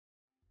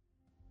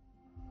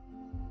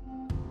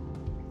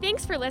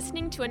Thanks for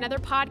listening to another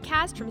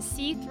podcast from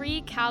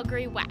C3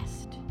 Calgary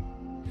West.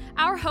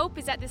 Our hope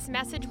is that this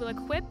message will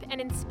equip and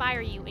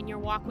inspire you in your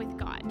walk with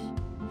God.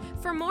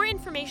 For more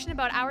information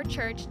about our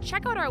church,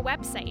 check out our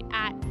website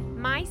at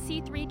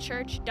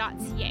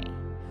myc3church.ca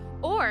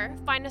or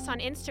find us on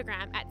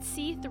Instagram at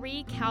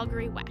C3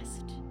 Calgary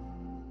West.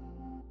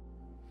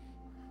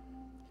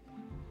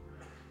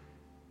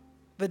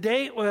 The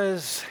date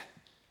was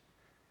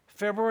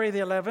February the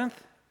 11th,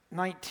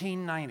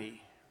 1990.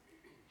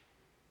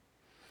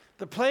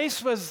 The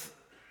place was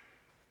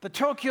the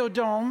Tokyo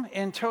Dome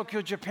in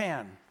Tokyo,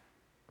 Japan.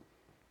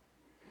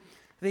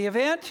 The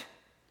event,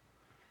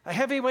 a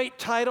heavyweight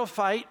title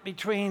fight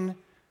between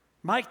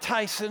Mike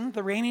Tyson,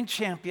 the reigning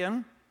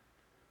champion,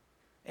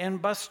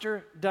 and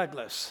Buster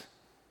Douglas.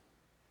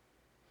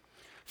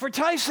 For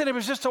Tyson, it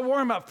was just a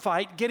warm-up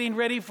fight, getting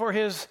ready for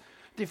his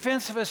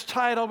defense of his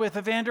title with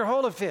Evander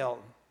Holyfield.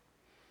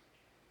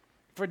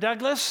 For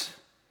Douglas,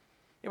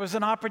 it was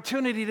an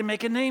opportunity to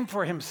make a name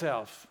for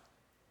himself.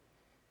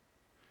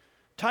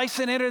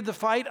 Tyson entered the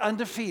fight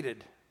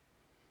undefeated.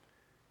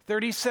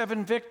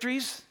 37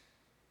 victories,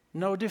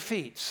 no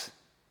defeats.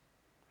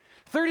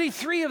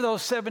 33 of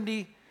those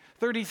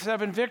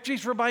 37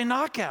 victories were by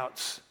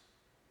knockouts.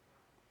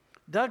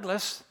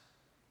 Douglas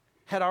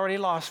had already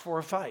lost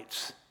 4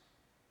 fights.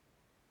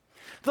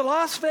 The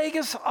Las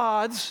Vegas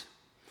odds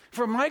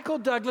for Michael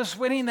Douglas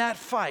winning that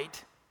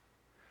fight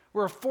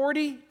were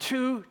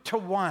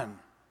 42-1.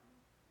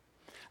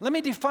 Let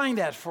me define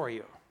that for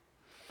you.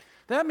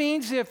 That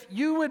means if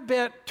you would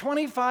bet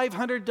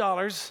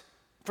 $2,500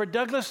 for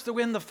Douglas to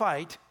win the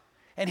fight,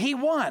 and he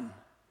won,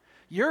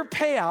 your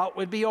payout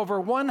would be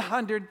over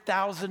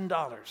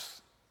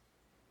 $100,000.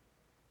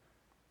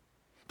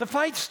 The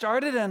fight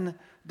started, and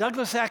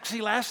Douglas actually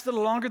lasted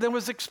longer than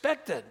was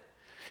expected.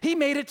 He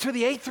made it to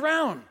the 8th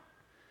round.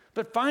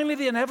 But finally,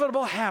 the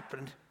inevitable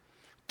happened.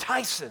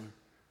 Tyson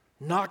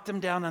knocked him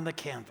down on the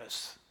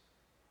canvas.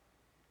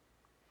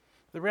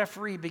 The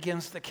referee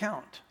begins the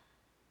count.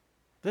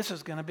 This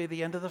is going to be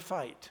the end of the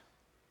fight.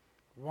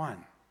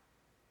 1,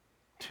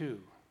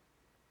 2,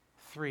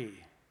 3,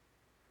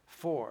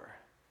 4,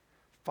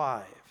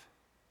 5,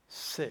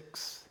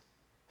 6,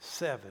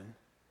 7,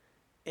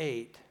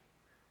 8,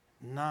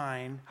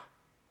 9.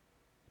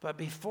 But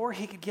before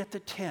he could get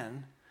to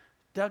 10,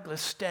 Douglas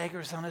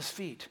staggers on his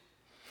feet.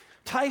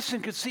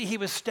 Tyson could see he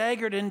was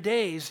staggered and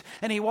dazed,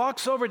 and he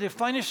walks over to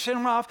finish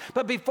him off,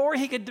 but before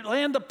he could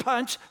land a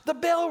punch, the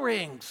bell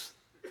rings.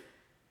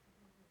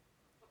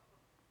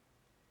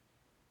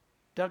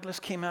 Douglas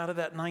came out of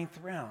that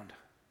 9th round.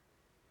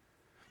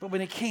 But when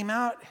he came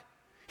out,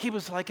 he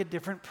was like a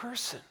different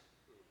person.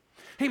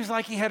 He was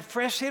like he had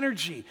fresh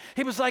energy.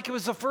 He was like it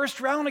was the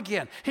first round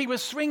again. He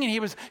was swinging. He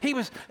was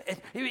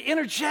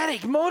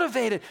energetic,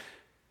 motivated.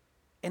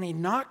 And he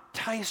knocked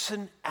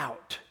Tyson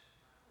out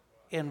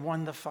and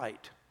won the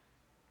fight.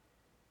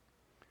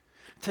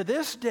 To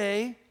this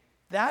day,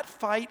 that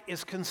fight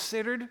is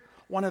considered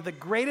one of the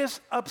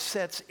greatest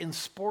upsets in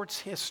sports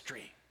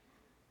history.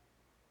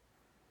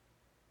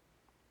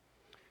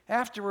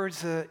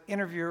 Afterwards, the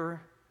interviewer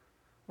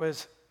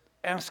was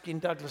asking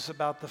Douglas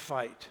about the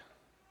fight.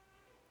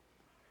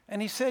 And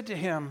he said to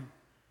him,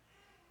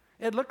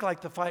 it looked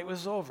like the fight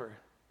was over.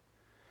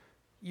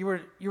 You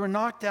were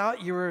knocked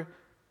out, you were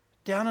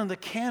down on the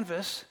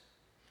canvas,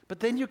 but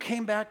then you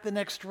came back the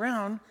next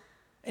round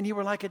and you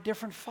were like a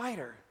different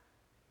fighter.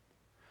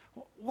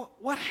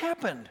 What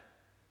happened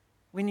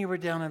when you were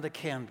down on the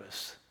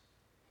canvas?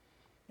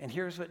 And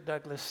here's what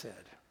Douglas said.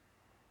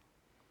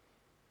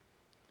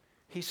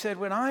 He said,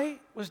 when I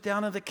was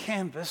down on the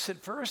canvas, at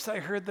first I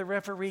heard the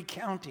referee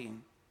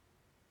counting,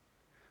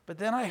 but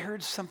then I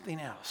heard something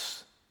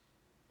else.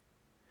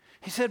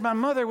 He said, my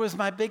mother was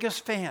my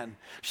biggest fan.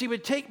 She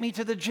would take me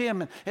to the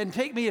gym and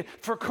take me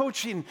for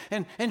coaching,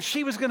 and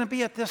she was going to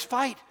be at this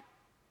fight.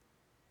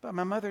 But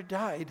my mother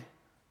died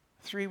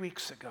 3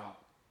 weeks ago,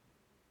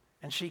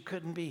 and she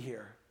couldn't be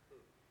here.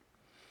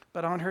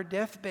 But on her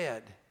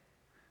deathbed,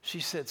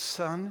 she said,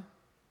 son,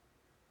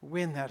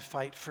 win that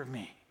fight for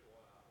me.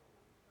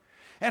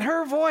 And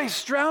her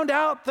voice drowned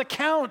out the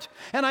count.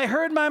 And I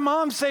heard my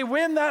mom say,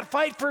 win that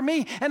fight for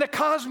me. And it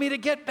caused me to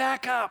get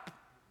back up.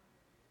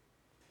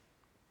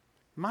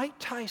 Mike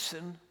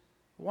Tyson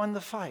won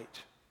the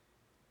fight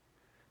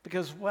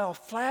because while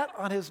flat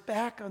on his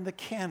back on the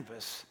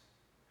canvas,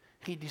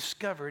 he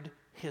discovered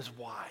his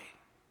why.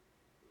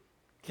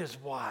 His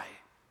why.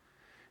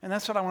 And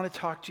that's what I want to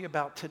talk to you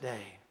about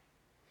today.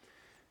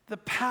 The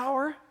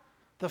power,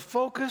 the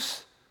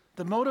focus,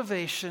 the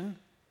motivation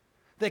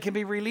that can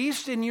be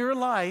released in your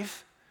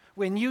life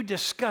when you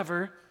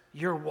discover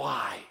your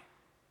why.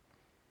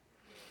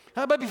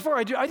 But before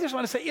I do, I just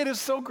want to say it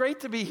is so great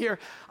to be here.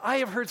 I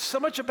have heard so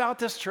much about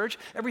this church.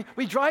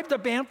 We drive to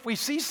Banff, we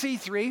see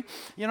C3.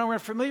 You know, we're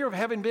familiar with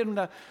having been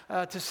to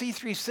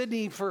C3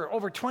 Sydney for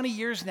over 20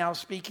 years now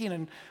speaking,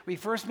 and we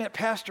first met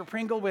Pastor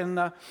Pringle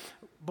when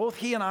both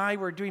he and I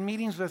were doing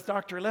meetings with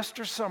Dr.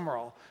 Lester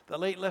Summerall, the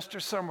late Lester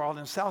Summerall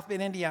in South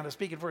Bend, Indiana,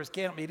 speaking for his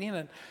camp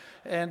meeting,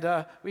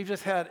 and we've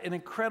just had an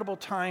incredible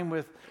time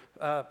with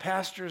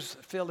pastors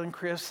Phil and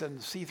Chris and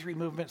C3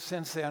 movement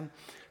since then.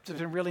 It's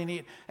been really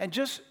neat. And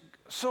just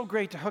so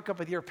great to hook up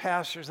with your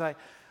pastors.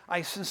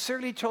 I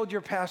sincerely told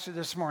your pastor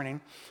this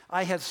morning,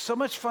 I had so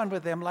much fun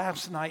with them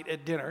last night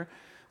at dinner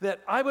that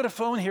I would have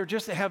flown here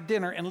just to have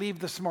dinner and leave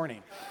this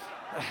morning.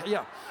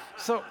 Yeah.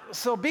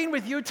 So being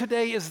with you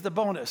today is the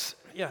bonus.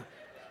 Yeah.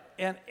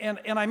 And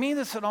I mean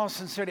this in all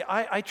sincerity.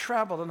 I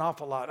traveled an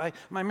awful lot.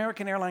 My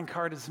American airline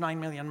card is 9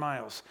 million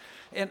miles.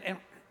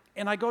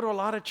 And I go to a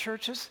lot of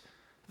churches.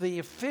 The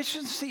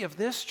efficiency of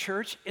this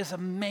church is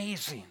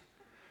amazing.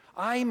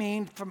 I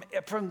mean,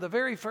 from the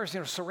very first,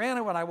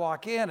 Serrano when I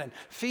walk in, and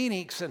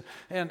Phoenix,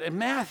 and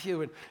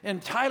Matthew,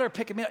 and Tyler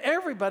picking me up,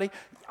 everybody,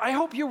 I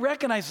hope you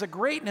recognize the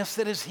greatness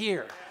that is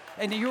here.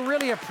 And you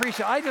really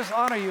appreciate it. I just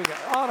honor you guys,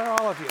 honor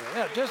all of you.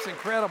 Yeah, just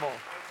incredible.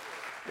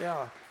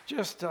 Yeah,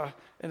 just, and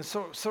it's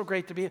so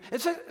great to be,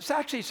 it's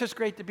just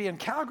great to be in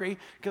Calgary,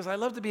 because I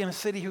love to be in a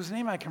city whose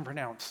name I can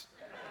pronounce.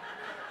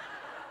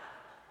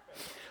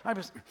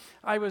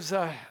 I was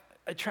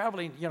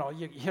traveling,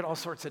 you hit all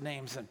sorts of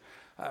names, and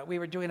we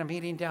were doing a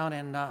meeting down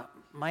in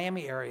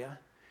Miami area,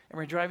 and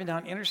we're driving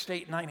down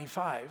Interstate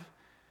 95,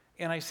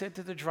 and I said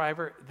to the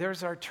driver,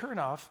 there's our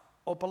turnoff,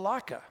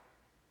 Opelika.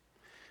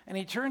 And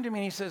he turned to me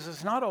and he says,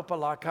 it's not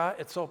Opelika,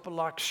 it's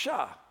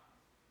Opelaksha.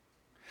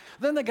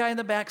 Then the guy in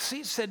the back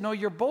seat said, no,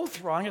 you're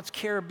both wrong, it's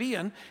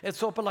Caribbean,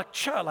 it's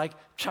Opelaksha, like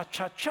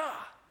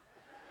cha-cha-cha.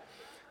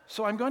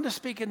 So I'm going to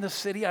speak in the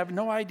city, I have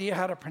no idea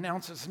how to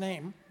pronounce his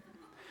name.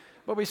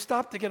 But we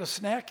stopped to get a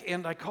snack,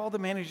 and I called the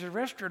manager of the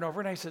restaurant over,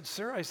 and I said,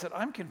 sir,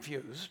 I'm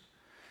confused.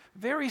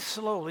 Very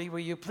slowly, will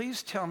you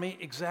please tell me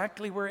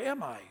exactly where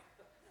am I?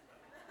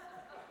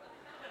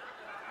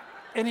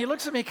 And he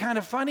looks at me kind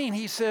of funny, and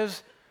he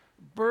says,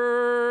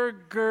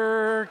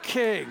 Burger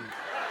King.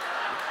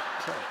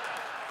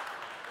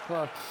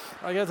 So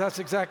I guess that's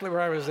exactly where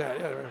I was at.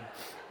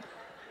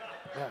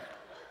 Yeah.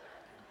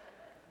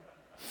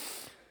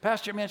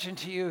 Pastor mentioned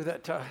to you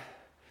that,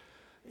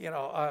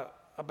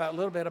 about a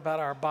little bit about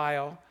our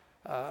bio.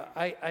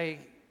 I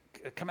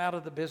come out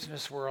of the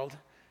business world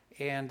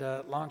and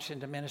launched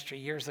into ministry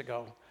years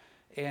ago,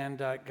 and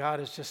God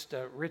has just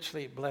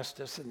richly blessed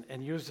us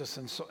and used us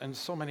in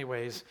so many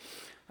ways.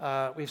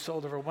 We've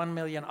sold over 1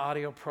 million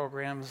audio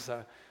programs.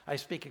 I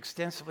speak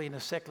extensively in the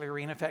secular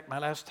arena. In fact, my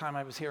last time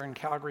I was here in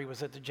Calgary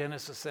was at the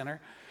Genesis Center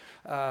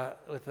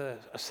with a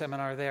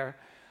seminar there,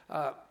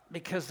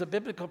 because the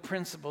biblical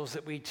principles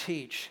that we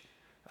teach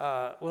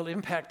will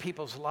impact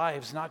people's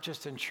lives, not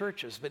just in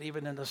churches, but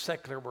even in the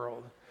secular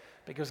world,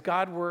 because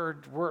God's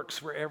word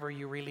works wherever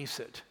you release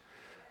it.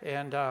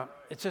 And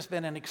it's just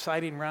been an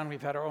exciting run.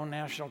 We've had our own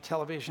national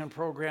television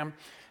program.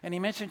 And he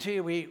mentioned to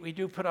you, we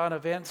do put on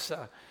events.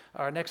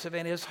 Our next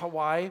event is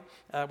Hawaii.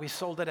 We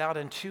sold it out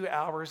in 2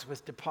 hours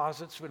with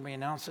deposits when we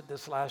announced it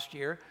this last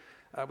year.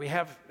 We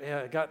have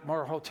got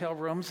more hotel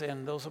rooms,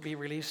 and those will be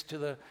released to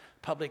the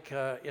public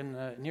in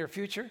the near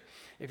future.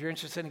 If you're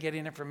interested in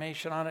getting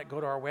information on it,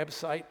 go to our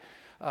website,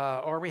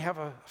 or we have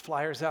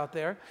flyers out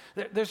there.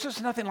 There's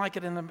just nothing like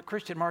it in the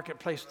Christian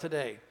marketplace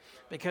today,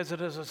 because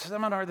it is a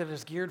seminar that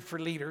is geared for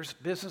leaders,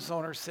 business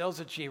owners, sales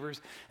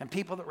achievers, and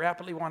people that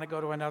rapidly want to go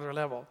to another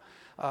level.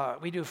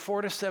 We do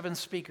 4 to 7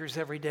 speakers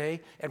every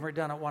day, and we're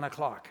done at 1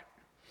 o'clock.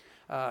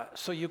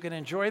 So you can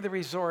enjoy the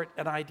resort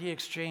and idea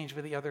exchange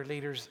with the other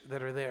leaders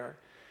that are there.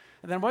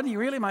 And then one you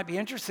really might be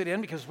interested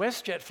in, because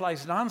WestJet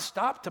flies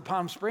nonstop to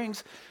Palm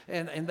Springs,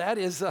 and that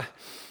is,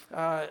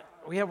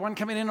 we have one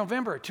coming in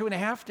November, a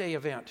 2.5-day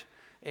event.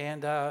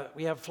 And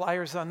we have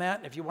flyers on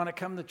that. If you want to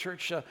come, the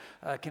church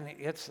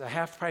it's a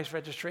half-price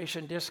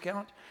registration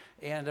discount,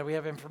 and we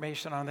have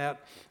information on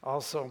that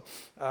also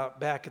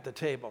back at the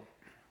table.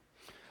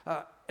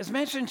 As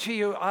mentioned to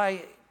you,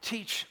 I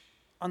teach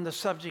on the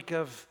subject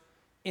of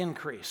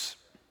increase.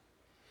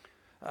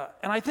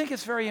 And I think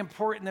it's very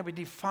important that we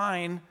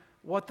define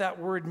what that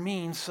word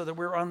means so that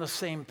we're on the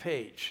same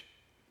page.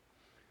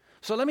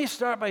 So let me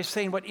start by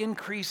saying what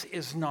increase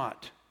is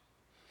not.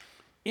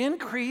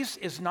 Increase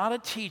is not a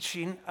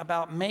teaching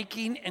about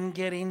making and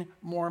getting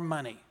more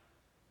money.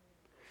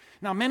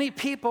 Now, many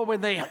people, when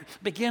they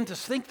begin to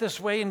think this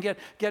way and get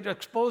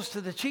exposed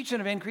to the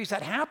teaching of increase,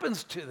 that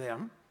happens to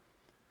them.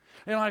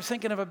 I was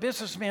thinking of a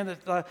businessman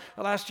that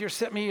last year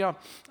sent me an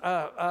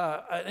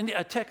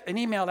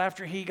email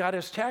after he got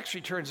his tax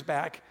returns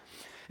back.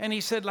 And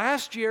he said,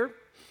 last year,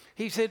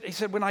 he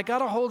said, when I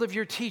got a hold of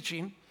your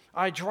teaching,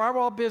 our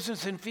drywall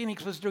business in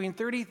Phoenix was doing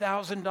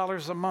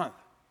 $30,000 a month.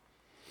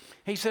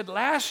 He said,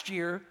 last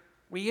year,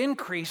 we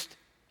increased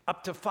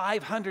up to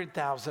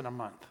 $500,000 a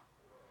month.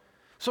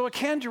 So it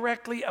can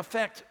directly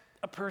affect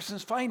a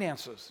person's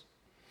finances.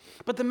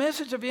 But the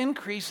message of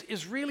increase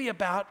is really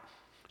about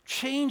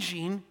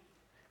changing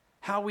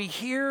how we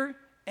hear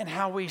and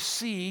how we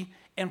see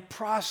and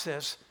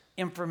process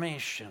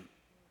information.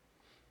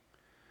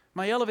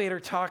 My elevator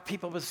talk,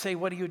 people would say,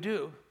 "What do you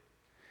do?"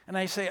 And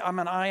I say, "I'm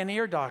an eye and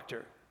ear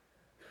doctor."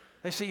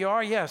 They say, "You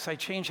are?" "Yes, I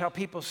change how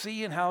people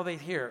see and how they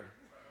hear."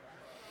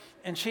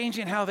 And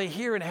changing how they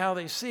hear and how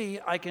they see,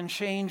 I can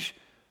change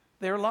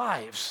their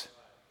lives.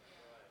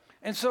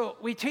 And so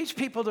we teach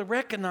people to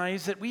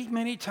recognize that we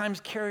many times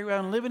carry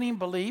around limiting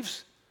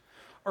beliefs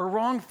or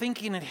wrong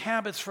thinking and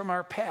habits from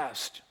our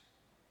past.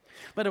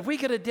 But if we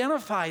could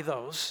identify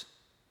those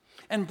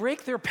and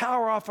break their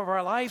power off of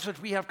our lives, which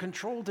we have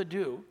control to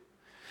do,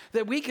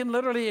 that we can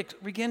literally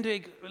begin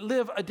to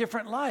live a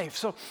different life.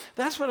 So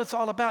that's what it's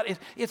all about.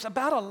 It's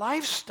about a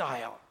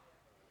lifestyle.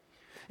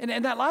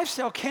 And that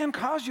lifestyle can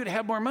cause you to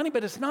have more money,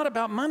 but it's not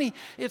about money.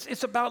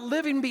 It's about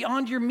living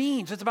beyond your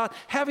means. It's about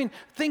having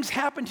things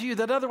happen to you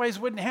that otherwise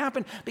wouldn't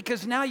happen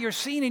because now you're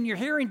seeing and you're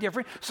hearing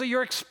different, so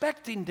you're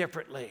expecting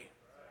differently.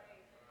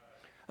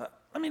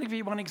 Let me give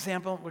you one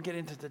example. We'll get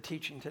into the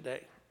teaching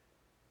today.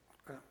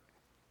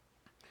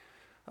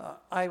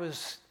 I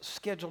was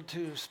scheduled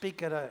to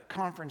speak at a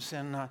conference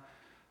in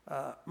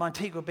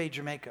Montego Bay,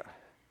 Jamaica,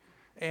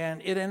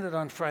 and it ended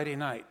on Friday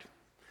night.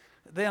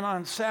 Then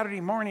on Sunday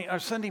morning, I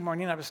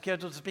was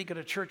scheduled to speak at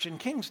a church in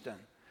Kingston.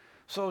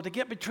 So to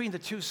get between the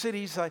two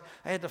cities, I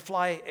had to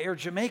fly Air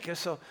Jamaica.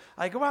 So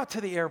I go out to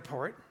the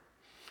airport,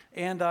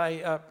 and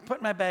I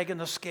put my bag in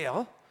the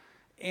scale,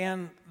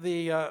 and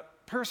the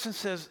person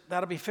says,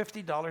 "That'll be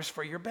 $50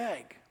 for your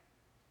bag."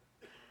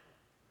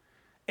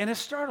 And it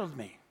startled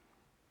me.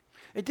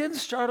 It didn't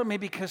startle me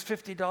because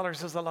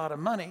 $50 is a lot of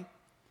money.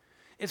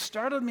 It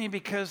startled me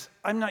because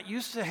I'm not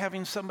used to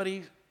having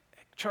somebody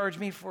charge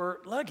me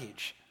for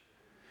luggage.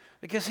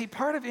 Because, see,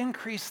 part of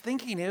increased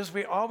thinking is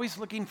we're always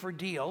looking for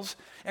deals,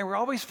 and we're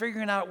always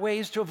figuring out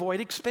ways to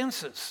avoid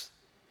expenses.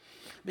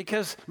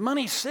 Because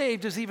money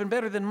saved is even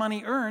better than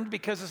money earned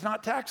because it's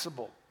not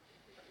taxable.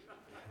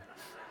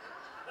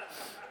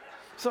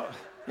 So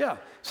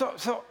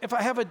if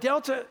I have a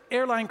Delta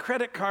airline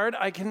credit card,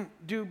 I can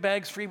do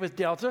bags free with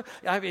Delta.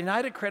 I have a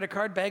United credit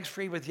card, bags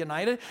free with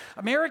United.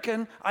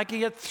 American, I can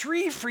get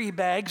 3 free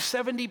bags,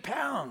 70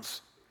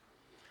 pounds.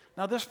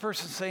 Now this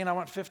person's saying, "I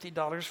want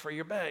 $50 for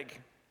your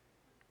bag."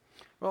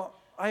 Well,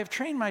 I have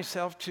trained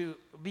myself to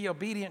be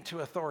obedient to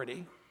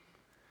authority,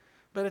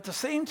 but at the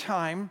same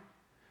time,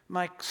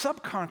 my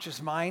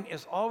subconscious mind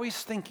is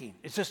always thinking.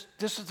 It's just,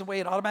 this is the way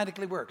it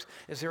automatically works.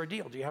 Is there a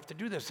deal? Do you have to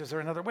do this? Is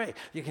there another way?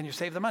 Can you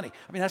save the money?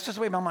 I mean, that's just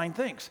the way my mind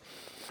thinks.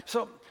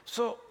 So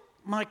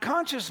my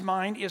conscious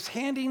mind is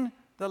handing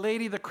the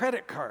lady the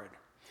credit card.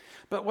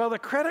 But while the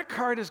credit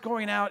card is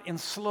going out in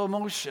slow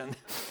motion,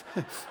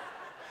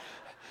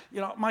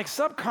 my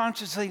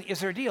subconscious is saying,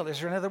 "Is there a deal? Is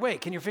there another way?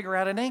 Can you figure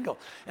out an angle?"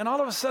 And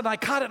all of a sudden, I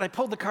caught it, and I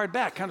pulled the card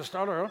back, kind of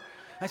startled.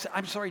 I said,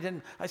 "I'm sorry,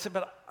 didn't." I said,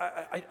 "But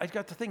I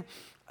got the thing."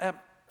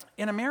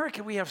 In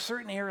America, we have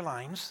certain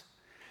airlines,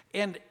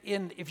 and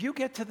if you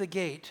get to the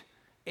gate,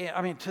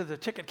 to the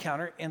ticket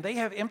counter, and they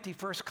have empty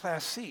first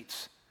class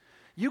seats,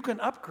 you can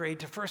upgrade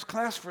to first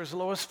class for as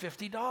low as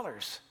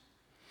 $50.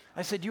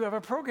 I said, "Do you have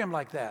a program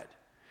like that?"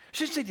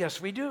 She said,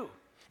 "Yes, we do.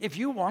 If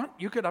you want,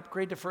 you could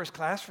upgrade to first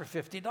class for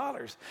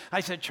 $50. I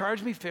said,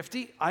 "Charge me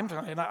 $50.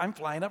 I'm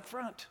flying up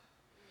front."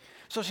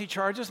 So she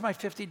charges my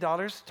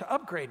 $50 to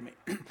upgrade me,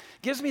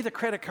 gives me the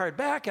credit card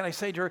back, and I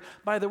say to her,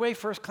 "By the way,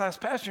 first class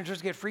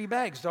passengers get free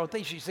bags, don't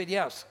they?" She said,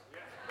 "Yes."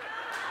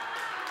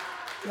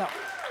 Now,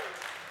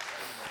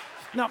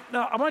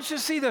 I want you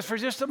to see this for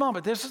just a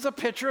moment. This is a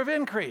picture of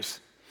increase.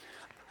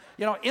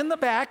 In the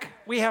back,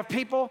 we have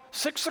people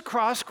 6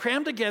 across,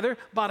 crammed together,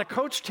 bought a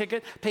coach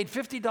ticket, paid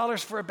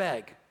 $50 for a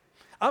bag.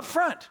 Up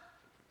front,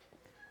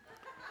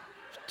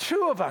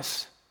 2 of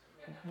us,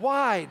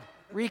 wide,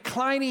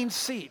 reclining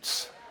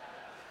seats.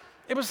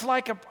 It was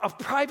like a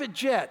private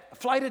jet, a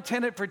flight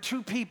attendant for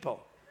 2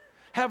 people,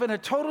 having a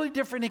totally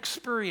different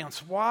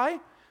experience. Why?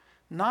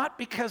 Not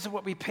because of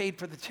what we paid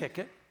for the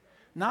ticket,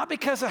 not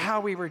because of how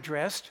we were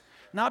dressed,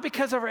 not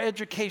because of our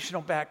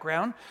educational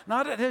background,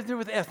 not to do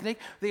with ethnic.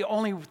 The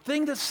only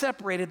thing that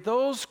separated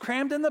those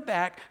crammed in the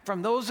back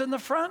from those in the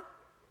front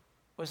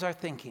was our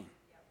thinking.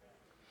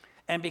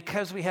 And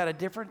because we had a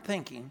different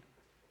thinking,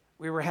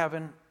 we were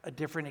having a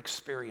different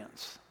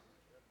experience.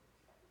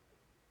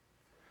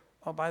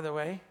 Oh, by the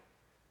way,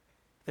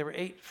 there were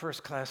 8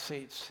 first-class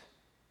seats.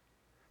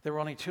 There were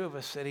only 2 of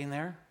us sitting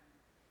there,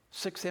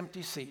 6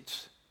 empty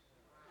seats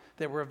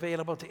that were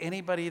available to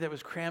anybody that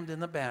was crammed in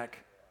the back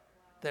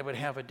that would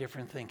have a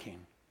different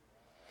thinking.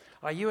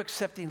 Are you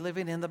accepting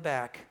living in the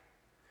back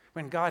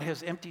when God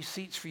has empty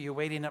seats for you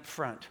waiting up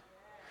front?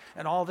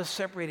 And all this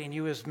separating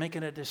you is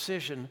making a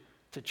decision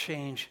to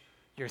change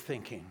your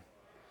thinking.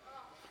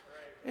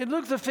 In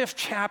Luke, the 5th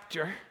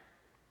chapter,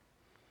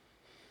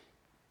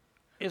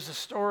 is a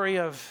story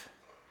of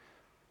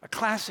a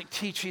classic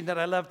teaching that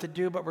I love to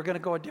do, but we're going to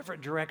go a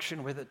different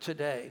direction with it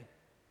today.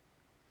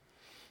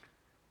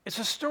 It's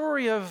a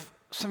story of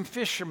some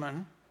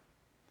fishermen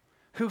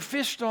who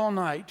fished all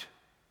night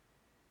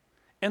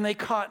and they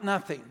caught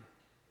nothing.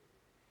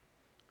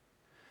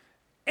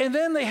 And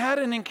then they had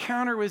an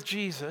encounter with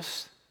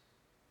Jesus.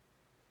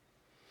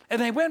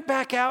 And they went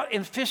back out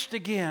and fished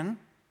again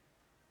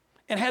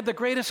and had the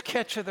greatest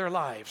catch of their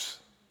lives.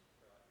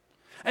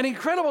 An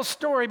incredible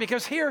story,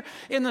 because here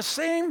in the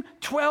same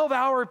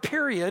 12-hour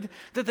period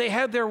that they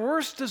had their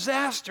worst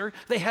disaster,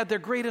 they had their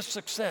greatest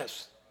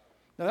success.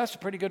 Now that's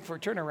pretty good for a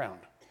turnaround.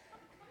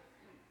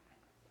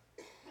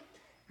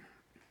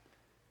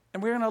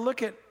 And we're going to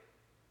look at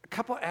a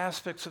couple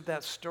aspects of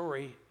that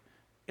story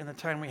in the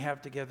time we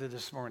have together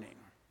this morning.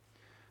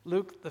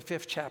 Luke, the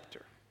 5th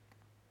chapter.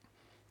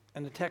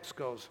 And the text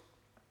goes,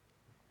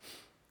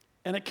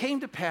 "And it came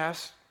to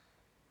pass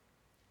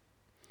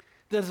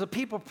that as the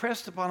people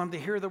pressed upon him to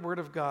hear the word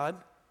of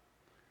God,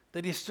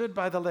 that he stood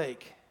by the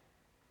lake.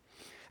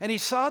 And he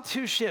saw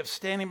 2 ships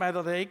standing by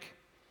the lake,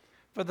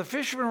 for the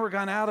fishermen were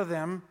gone out of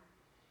them,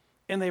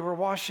 and they were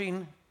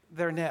washing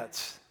their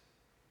nets."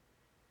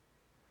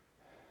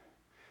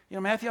 You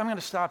know, Matthew, I'm going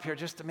to stop here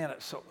just a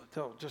minute.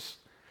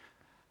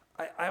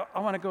 I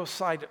want to go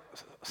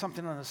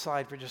something on the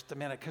side for just a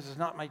minute, because it's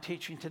not my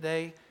teaching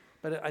today,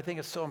 but I think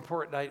it's so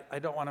important, I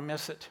don't want to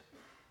miss it.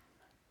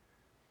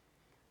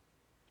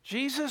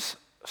 Jesus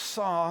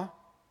saw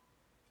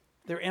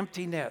their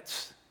empty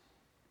nets.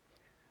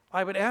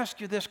 I would ask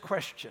you this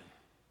question: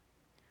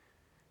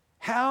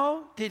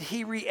 how did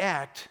he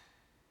react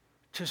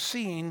to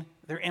seeing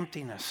their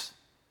emptiness?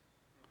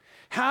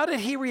 How did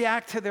he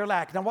react to their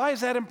lack? Now, why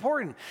is that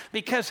important?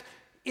 Because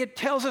it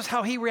tells us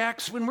how he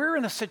reacts when we're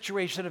in a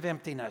situation of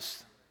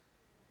emptiness.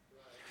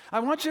 I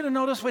want you to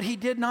notice what he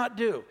did not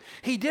do.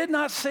 He did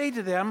not say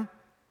to them,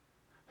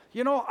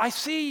 "You know, I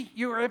see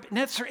your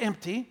nets are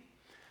empty,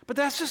 but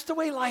that's just the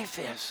way life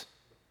is.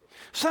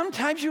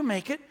 Sometimes you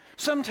make it,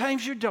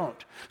 sometimes you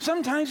don't.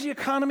 Sometimes the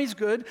economy's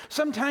good,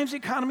 sometimes the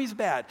economy's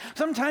bad.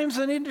 Sometimes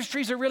the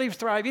industries are really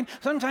thriving,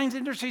 sometimes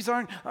industries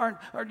aren't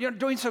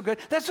doing so good.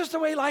 That's just the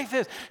way life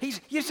is." He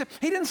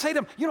didn't say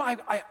to them, "You know,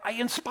 I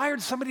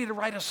inspired somebody to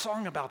write a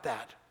song about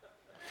that.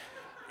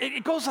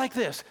 It goes like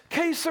this: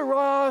 Que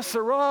sera,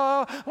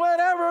 sera,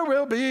 whatever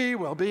will be,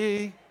 will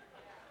be."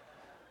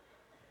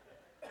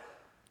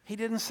 He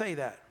didn't say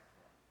that.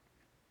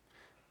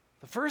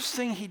 The first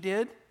thing he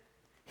did,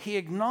 he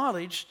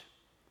acknowledged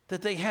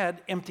that they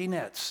had empty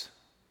nets.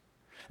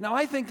 Now,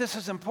 I think this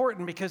is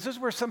important, because this is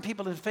where some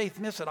people in faith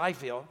miss it, I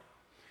feel.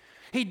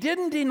 He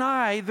didn't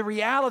deny the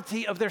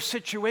reality of their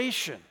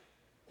situation.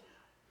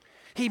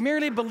 He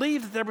merely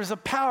believed that there was a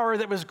power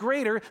that was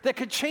greater that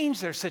could change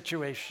their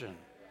situation.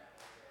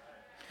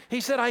 He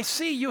said, "I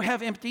see you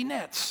have empty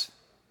nets."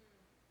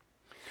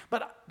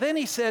 But then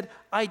he said,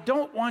 "I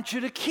don't want you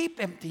to keep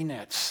empty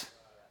nets."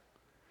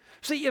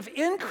 See, if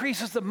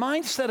increase is the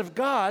mindset of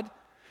God,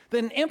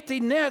 then empty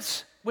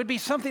nets would be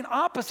something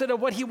opposite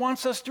of what he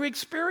wants us to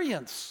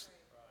experience.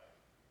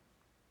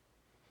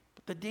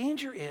 But the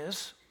danger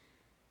is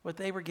what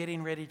they were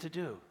getting ready to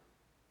do.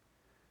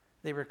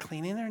 They were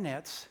cleaning their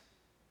nets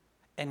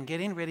and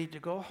getting ready to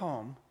go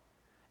home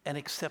and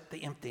accept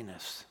the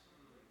emptiness.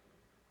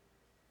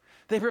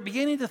 They were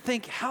beginning to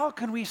think, how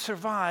can we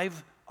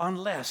survive on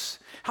less?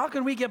 How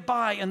can we get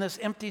by in this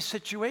empty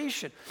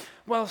situation?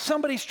 Well,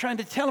 somebody's trying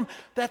to tell them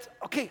that,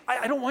 okay,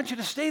 I don't want you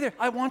to stay there.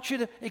 I want you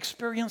to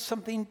experience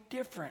something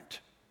different.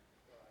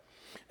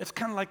 It's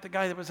kind of like the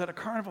guy that was at a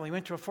carnival. He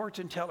went to a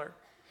fortune teller.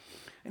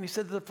 And he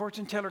said to the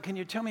fortune teller, "Can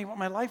you tell me what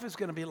my life is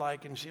going to be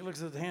like?" And she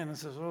looks at the hand and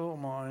says, "Oh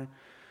my,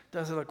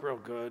 doesn't look real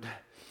good.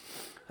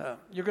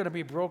 You're going to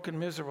be broke and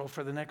miserable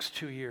for the next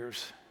 2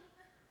 years."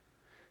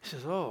 He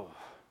says, "Oh,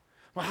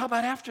 well, how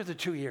about after the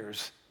 2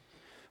 years?"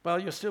 "Well,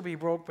 you'll still be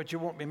broke, but you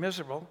won't be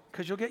miserable,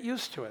 because you'll get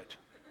used to it."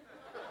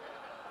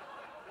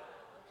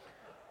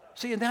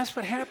 See, and that's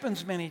what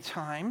happens many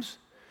times.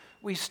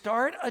 We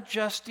start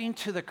adjusting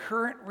to the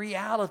current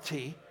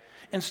reality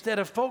instead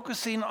of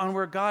focusing on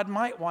where God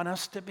might want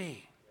us to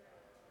be.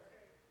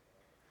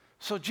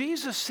 So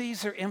Jesus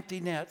sees their empty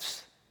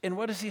nets, and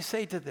what does he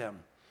say to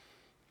them?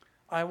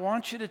 "I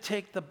want you to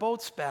take the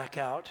boats back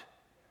out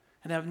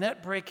and have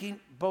net breaking,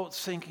 boat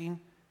sinking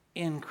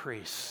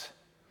increase."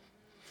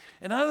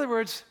 In other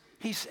words,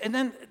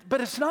 but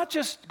it's not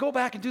just go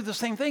back and do the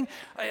same thing.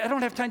 I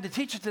don't have time to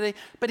teach it today,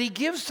 but he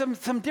gives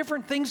some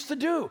different things to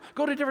do.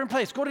 Go to a different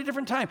place, go to a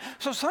different time.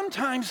 So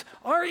sometimes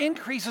our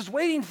increase is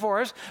waiting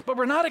for us, but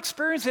we're not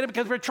experiencing it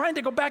because we're trying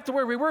to go back to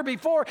where we were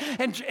before.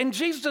 And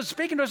Jesus is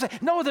speaking to us, saying,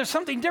 "No, there's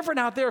something different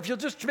out there if you'll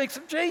just make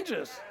some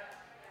changes."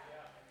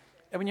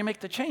 And when you make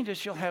the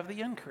changes, you'll have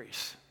the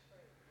increase.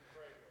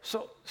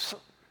 So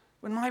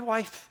when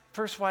my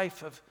first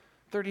wife of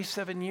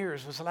 37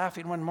 years was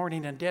laughing one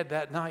morning and dead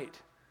that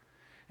night,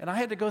 and I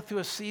had to go through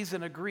a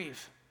season of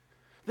grief,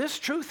 this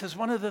truth is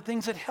one of the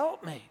things that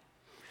helped me,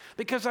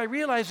 because I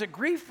realized that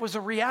grief was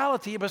a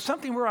reality. It was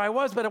something where I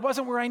was, but it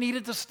wasn't where I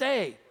needed to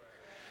stay.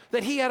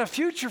 That he had a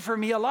future for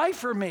me, a life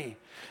for me.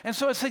 And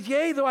so it said,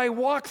 "Yea, though I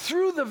walk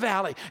through the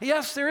valley."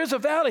 Yes, there is a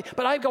valley,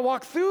 but I go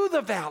walk through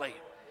the valley.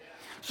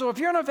 So if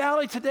you're in a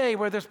valley today,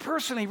 where there's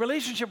personally,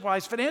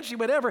 relationship-wise, financially,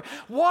 whatever,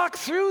 walk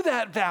through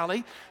that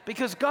valley,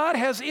 because God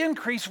has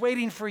increase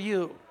waiting for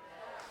you.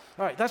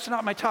 All right, that's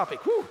not my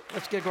topic. Whew,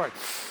 let's get going.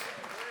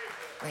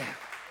 Yeah.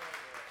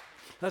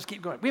 Let's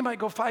keep going. We might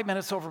go 5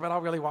 minutes over, but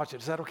I'll really watch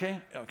it. Is that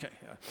okay? Okay.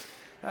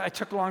 Yeah. I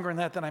took longer than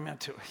that than I meant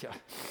to.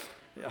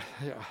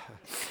 Yeah.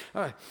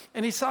 All right.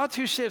 And he saw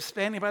 2 ships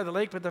standing by the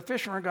lake, but the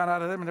fishermen had gone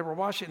out of them, and they were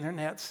washing their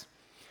nets.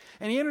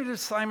 And he entered into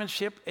Simon's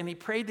ship, and he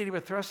prayed that he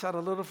would thrust out a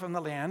little from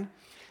the land.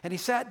 And he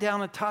sat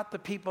down and taught the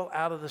people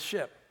out of the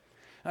ship.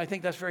 And I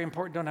think that's very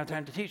important. Don't have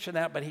time to teach on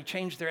that, but he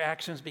changed their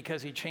actions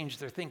because he changed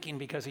their thinking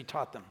because he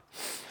taught them.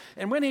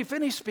 And when he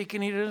finished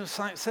speaking, he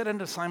said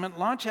unto Simon,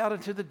 launch out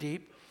into the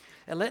deep,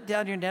 and let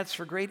down your nets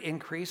for great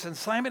increase. And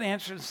Simon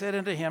answered and said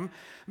unto him,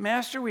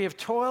 Master, we have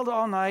toiled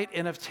all night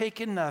and have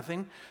taken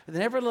nothing.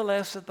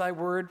 Nevertheless, at thy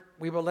word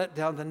we will let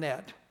down the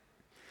net.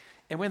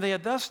 And when they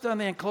had thus done,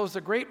 they enclosed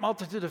a great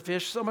multitude of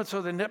fish, so much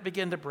so the net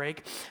began to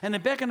break. And they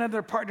beckoned unto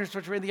their partners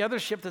which were in the other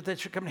ship that they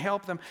should come and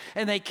help them.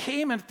 And they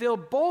came and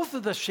filled both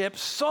of the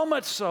ships, so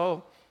much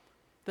so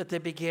that they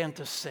began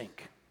to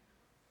sink.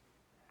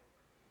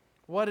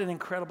 What an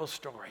incredible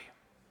story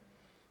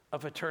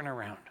of a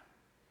turnaround.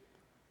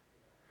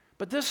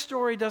 But this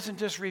story doesn't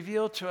just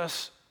reveal to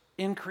us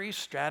increase,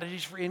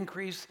 strategies for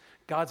increase,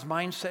 God's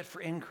mindset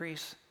for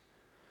increase.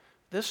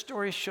 This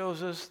story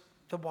shows us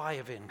the why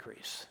of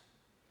increase.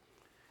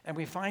 And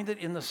we find it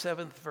in the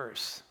 7th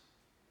verse.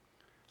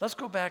 Let's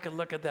go back and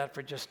look at that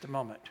for just a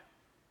moment.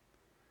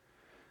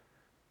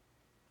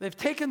 They've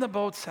taken the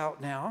boats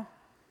out now,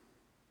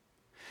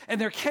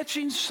 and they're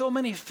catching so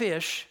many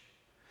fish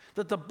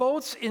that the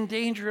boat's in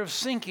danger of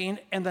sinking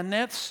and the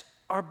nets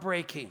are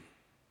breaking.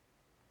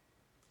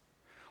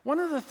 One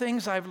of the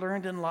things I've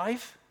learned in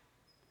life,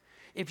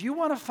 if you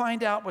want to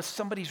find out what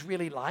somebody's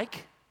really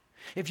like,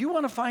 if you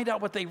want to find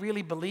out what they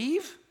really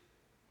believe,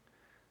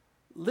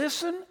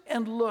 listen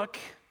and look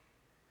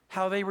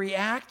how they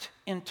react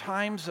in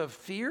times of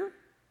fear,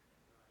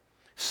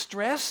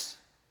 stress,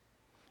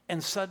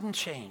 and sudden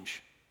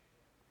change.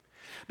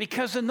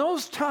 Because in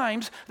those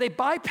times, they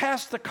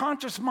bypass the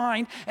conscious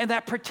mind and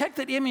that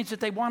protected image that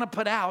they want to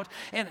put out.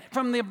 And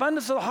from the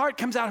abundance of the heart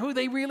comes out who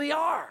they really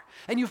are.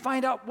 And you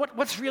find out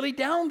what's really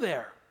down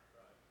there.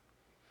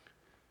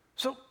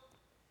 So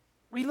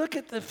we look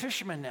at the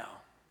fishermen now.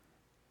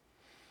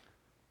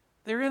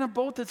 They're in a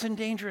boat that's in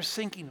danger of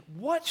sinking.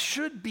 What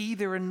should be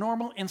their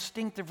normal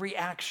instinctive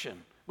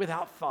reaction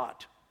without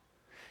thought?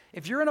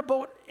 If you're in a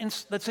boat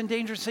that's in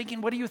danger of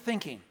sinking, what are you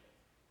thinking?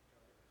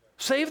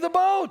 Save the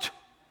boat.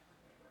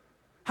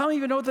 How many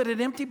of you know that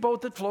an empty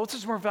boat that floats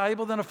is more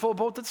valuable than a full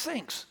boat that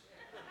sinks?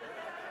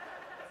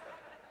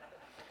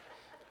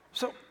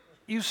 So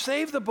you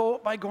save the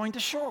boat by going to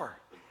shore,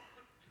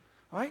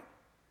 right?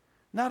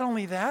 Not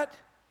only that,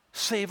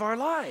 save our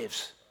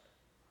lives.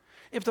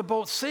 If the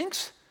boat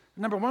sinks,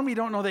 number one, we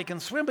don't know they can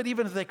swim, but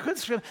even if they could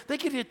swim, they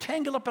could get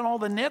tangled up in all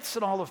the nets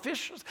and all the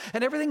fishes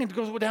and everything and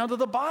go down to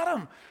the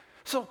bottom.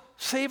 So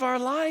save our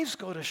lives,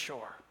 go to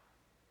shore.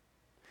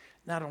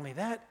 Not only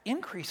that,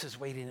 increase is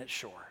waiting at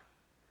shore.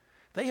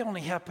 They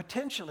only have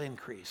potential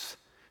increase.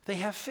 They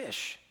have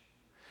fish.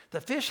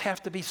 The fish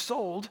have to be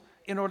sold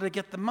in order to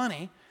get the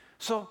money.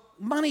 So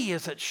money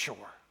is at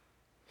shore.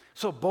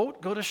 So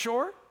boat, go to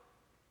shore.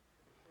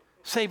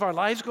 Save our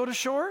lives, go to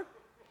shore.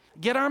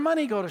 Get our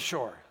money, go to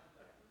shore.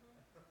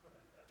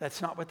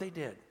 That's not what they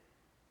did.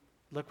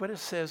 Look what it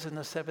says in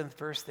the 7th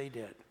verse they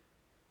did.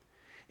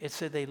 It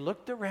said they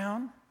looked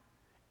around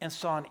and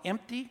saw an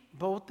empty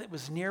boat that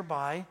was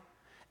nearby,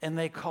 and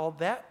they called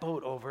that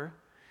boat over.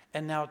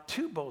 And now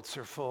 2 boats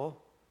are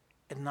full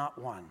and not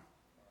one.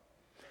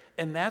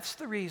 And that's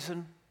the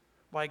reason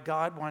why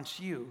God wants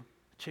you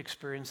to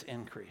experience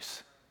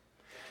increase.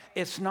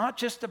 It's not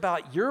just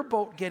about your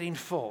boat getting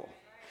full.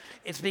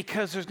 It's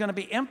because there's going to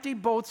be empty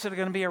boats that are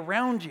going to be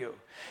around you.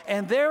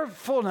 And their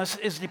fullness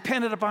is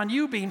dependent upon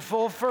you being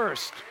full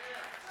first.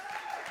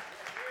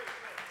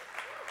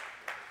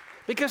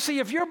 Because see,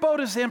 if your boat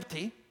is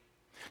empty,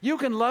 you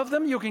can love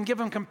them, you can give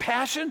them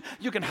compassion,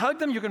 you can hug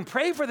them, you can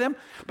pray for them,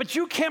 but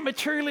you can't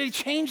materially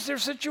change their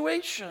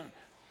situation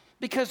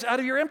because out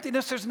of your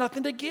emptiness, there's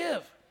nothing to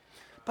give.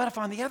 But if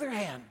on the other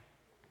hand,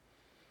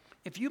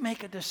 if you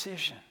make a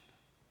decision,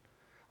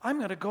 I'm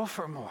going to go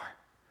for more.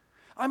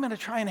 I'm going to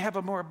try and have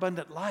a more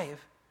abundant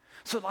life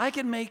so that I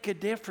can make a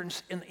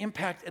difference in the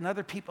impact in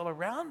other people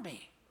around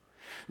me.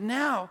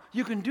 Now,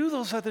 you can do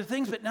those other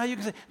things, but now you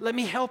can say, let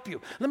me help you.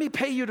 Let me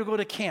pay you to go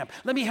to camp.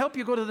 Let me help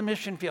you go to the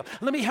mission field.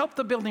 Let me help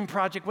the building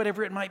project,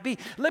 whatever it might be.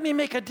 Let me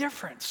make a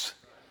difference.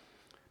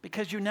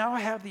 Because you now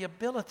have the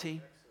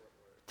ability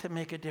to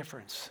make a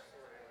difference.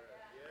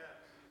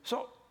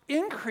 So,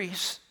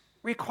 increase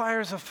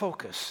requires a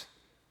focus.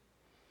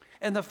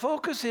 And the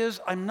focus is,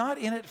 I'm not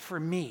in it for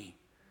me.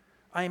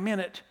 I'm in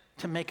it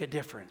to make a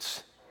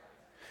difference.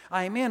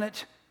 I'm in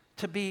it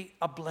to be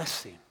a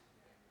blessing.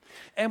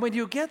 And when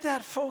you get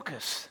that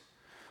focus,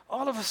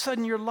 all of a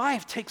sudden your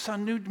life takes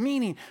on new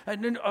meaning,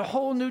 a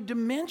whole new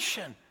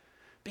dimension.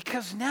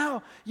 Because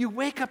now you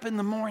wake up in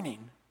the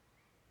morning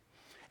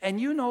and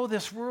you know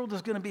this world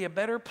is going to be a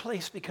better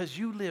place because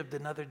you lived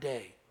another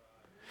day.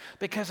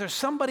 Because there's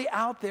somebody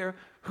out there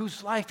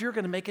whose life you're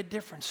going to make a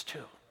difference to.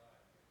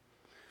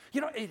 You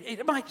know,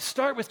 it might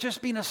start with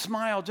just being a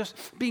smile, just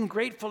being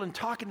grateful and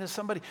talking to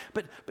somebody.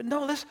 But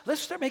no,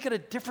 let's start making a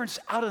difference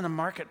out in the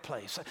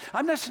marketplace.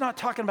 I'm just not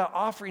talking about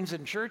offerings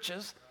in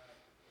churches.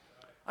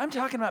 I'm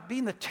talking about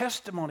being the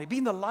testimony,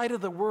 being the light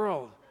of the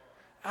world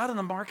out in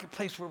the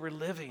marketplace where we're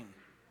living.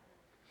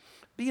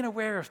 Being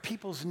aware of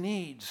people's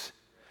needs.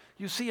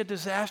 You see a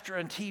disaster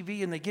on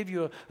TV and they give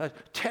you a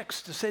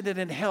text to say they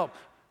didn't help.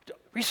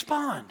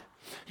 Respond.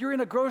 You're in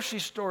a grocery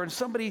store and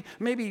somebody,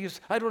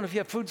 I don't know if you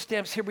have food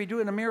stamps here, we do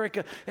in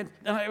America, and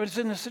I was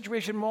in a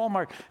situation in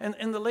Walmart,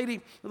 and the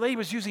lady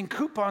was using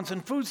coupons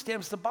and food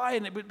stamps to buy,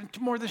 and it was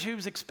more than she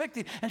was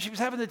expecting, and she was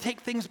having to take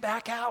things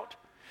back out.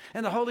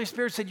 And the Holy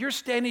Spirit said, you're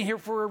standing here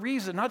for a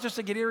reason, not just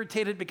to get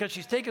irritated because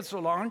she's taking so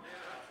long.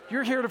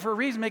 You're here for a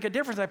reason, make a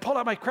difference. I pulled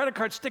out my credit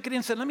card, stick it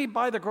in, said, let me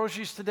buy the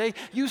groceries today.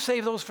 You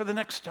save those for the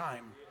next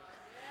time.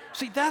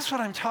 See, that's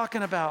what I'm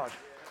talking about.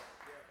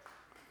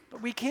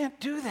 But we can't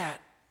do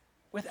that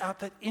without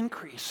that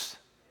increase.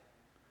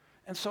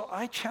 And so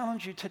I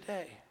challenge you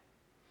today,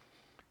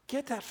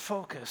 get that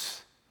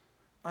focus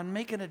on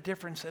making a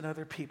difference in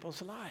other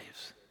people's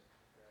lives.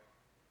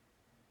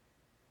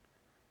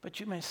 But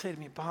you may say to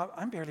me, Bob,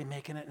 I'm barely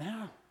making it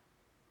now.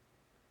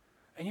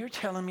 And you're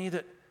telling me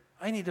that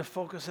I need to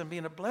focus on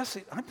being a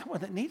blessing. I'm the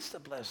one that needs the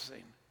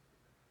blessing.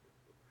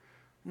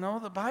 No,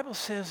 the Bible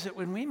says that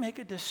when we make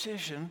a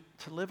decision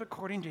to live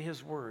according to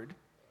His Word,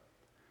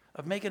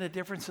 of making a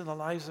difference in the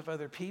lives of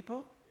other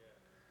people,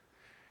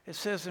 it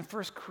says in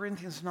 1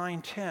 Corinthians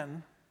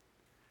 9:10,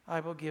 I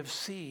will give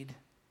seed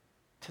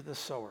to the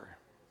sower.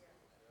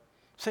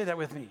 Say that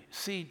with me,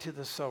 seed to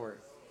the sower.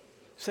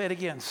 Say it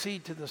again,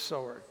 seed to the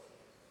sower.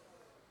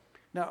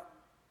 Now,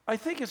 I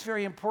think it's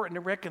very important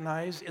to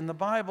recognize in the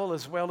Bible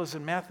as well as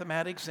in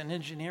mathematics and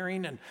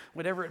engineering and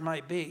whatever it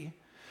might be,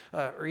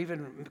 or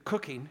even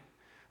cooking,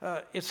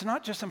 it's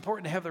not just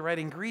important to have the right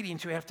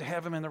ingredients, you have to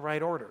have them in the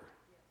right order.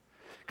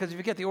 Because if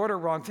you get the order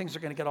wrong, things are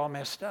going to get all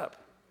messed up.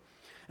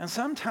 And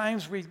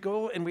sometimes we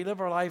go and we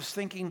live our lives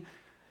thinking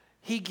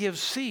He gives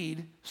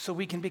seed so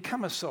we can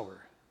become a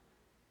sower.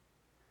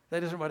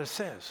 That isn't what it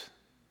says.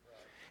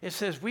 It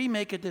says we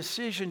make a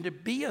decision to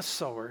be a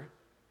sower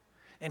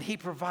and He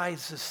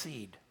provides the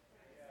seed.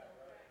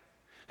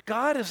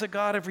 God is a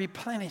God of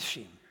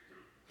replenishing.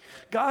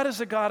 God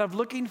is a God of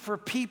looking for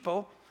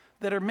people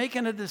that are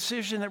making a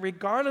decision that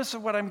regardless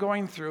of what I'm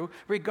going through,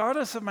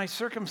 regardless of my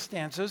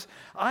circumstances,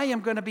 I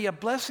am going to be a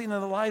blessing in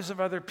the lives of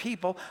other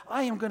people.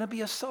 I am going to be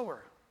a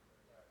sower.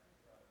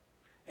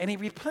 And He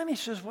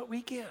replenishes what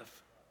we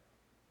give.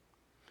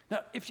 Now,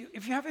 if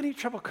you have any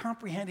trouble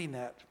comprehending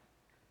that,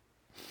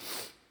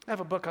 I have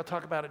a book, I'll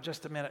talk about it in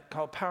just a minute,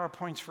 called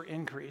PowerPoints for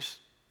Increase.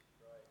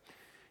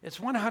 It's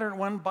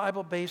 101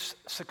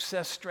 Bible-based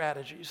success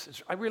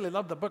strategies. I really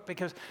love the book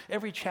because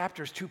every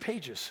chapter is 2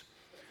 pages.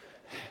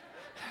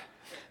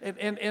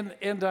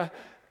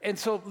 And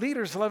so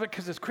leaders love it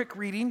because it's quick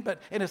reading,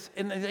 and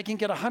they can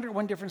get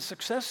 101 different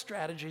success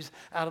strategies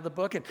out of the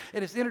book. And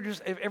it's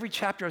introduced, every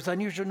chapter has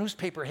unusual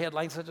newspaper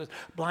headlines such as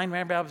Blind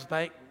Man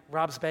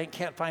robs bank,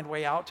 can't find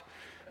way out.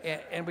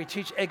 And we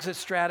teach exit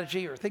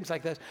strategy or things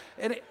like this.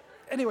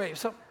 Anyway,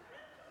 so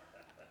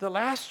the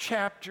last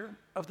chapter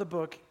of the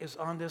book is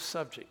on this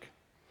subject.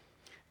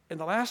 And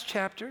the last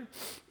chapter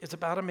is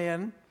about a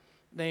man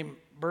named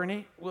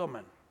Bernie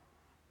Willman.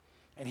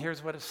 And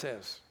here's what it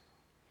says.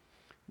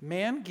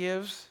 Man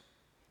gives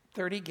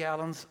 30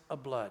 gallons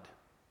of blood.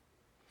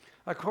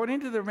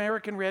 According to the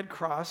American Red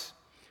Cross,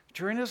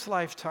 during his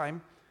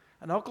lifetime,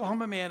 an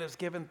Oklahoma man has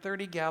given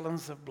 30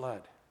 gallons of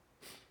blood.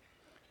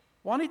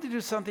 Wanting to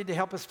do something to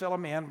help his fellow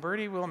man,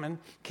 Bernie Willman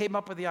came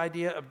up with the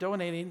idea of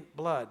donating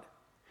blood.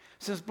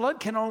 Since blood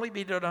can only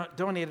be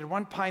donated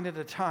 1 pint at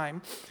a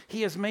time,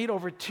 he has made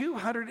over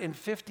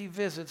 250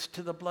 visits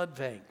to the blood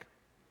bank.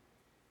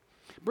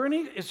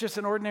 Bernie is just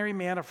an ordinary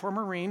man, a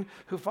former Marine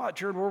who fought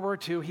during World War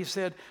II. He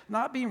said,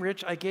 not being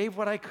rich, I gave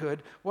what I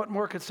could. What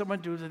more could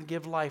someone do than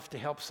give life to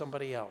help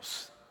somebody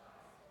else?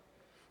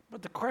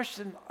 But the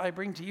question I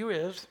bring to you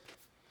is,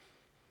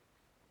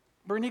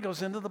 Bernie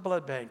goes into the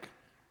blood bank.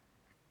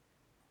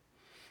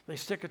 They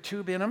stick a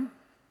tube in him,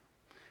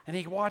 and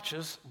he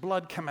watches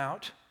blood come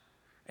out,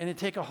 and they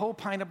take a whole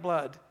pint of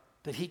blood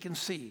that he can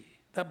see.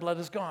 That blood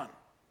is gone.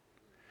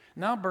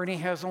 Now Bernie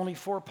has only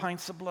 4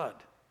 pints of blood.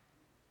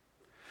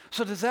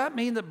 So does that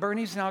mean that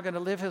Bernie's now going to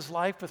live his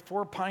life with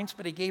 4 pints,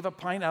 but he gave a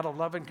pint out of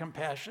love and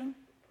compassion?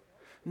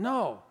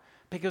 No,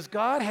 because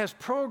God has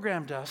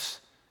programmed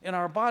us in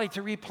our body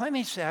to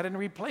replenish that and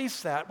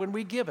replace that when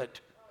we give it.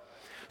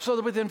 So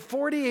that within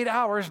 48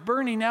 hours,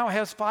 Bernie now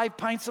has 5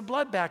 pints of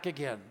blood back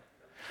again.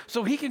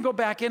 So he can go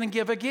back in and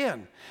give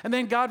again. And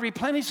then God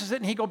replenishes it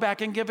and he go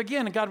back and give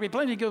again. And God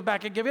replenishes it and he goes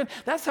back and give in.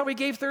 That's how he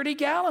gave 30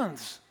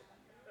 gallons.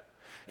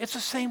 It's the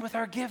same with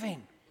our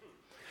giving.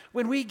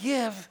 When we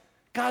give,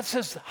 God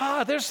says,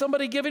 there's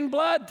somebody giving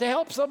blood to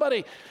help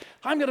somebody.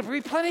 I'm going to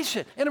replenish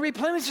it. And it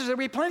replenishes it,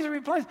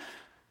 replenishes.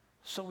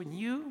 So when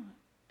you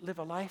live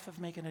a life of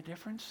making a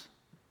difference,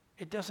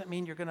 it doesn't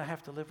mean you're going to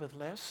have to live with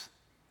less.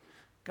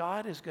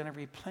 God is going to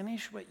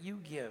replenish what you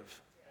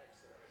give.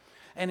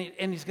 and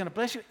he's going to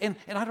bless you. And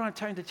I don't have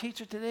time to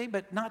teach it today,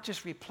 but not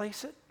just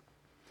replace it.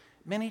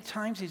 Many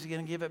times he's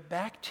going to give it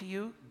back to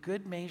you,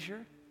 good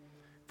measure,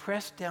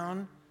 pressed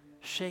down,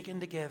 shaken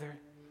together,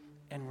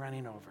 and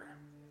running over.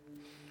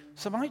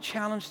 So my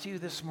challenge to you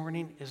this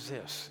morning is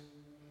this.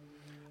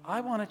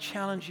 I want to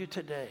challenge you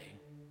today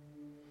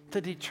to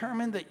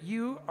determine that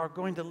you are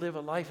going to live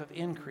a life of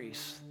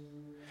increase.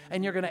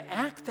 And you're going to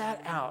act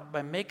that out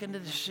by making the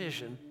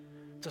decision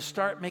to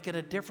start making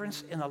a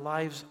difference in the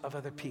lives of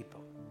other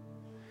people.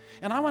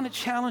 And I want to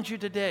challenge you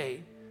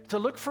today to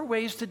look for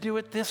ways to do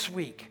it this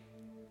week.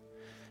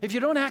 If you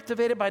don't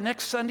activate it by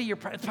next Sunday,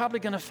 it's probably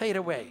going to fade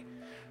away.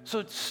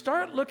 So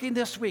start looking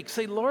this week.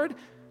 Say, Lord,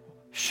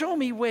 show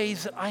me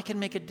ways that I can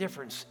make a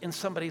difference in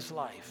somebody's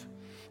life,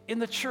 in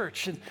the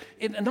church,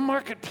 in the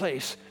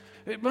marketplace,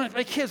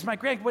 my kids, my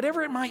grandkids,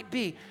 whatever it might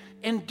be,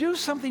 and do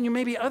something you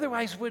maybe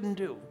otherwise wouldn't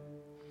do.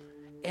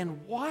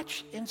 And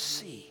watch and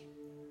see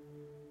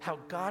how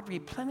God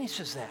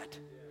replenishes that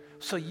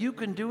so you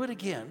can do it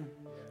again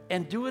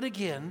and do it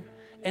again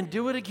and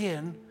do it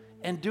again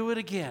and do it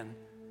again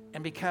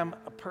and become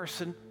a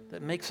person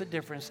that makes a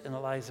difference in the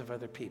lives of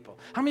other people.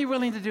 How many are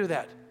willing to do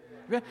that?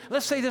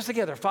 Let's say this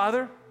together.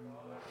 Father,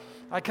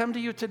 I come to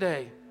you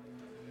today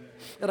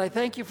and I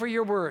thank you for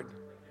your word.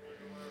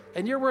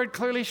 And your word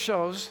clearly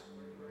shows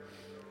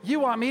you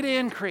want me to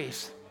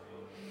increase.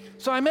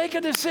 So I make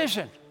a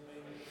decision.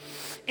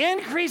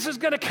 Increase is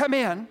going to come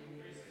in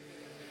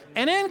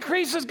and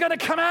increase is going to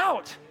come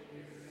out.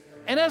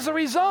 And as a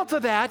result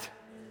of that,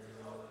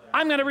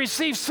 I'm going to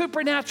receive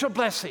supernatural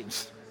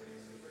blessings.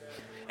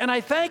 And I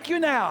thank you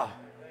now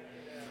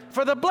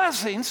for the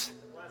blessings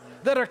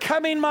that are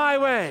coming my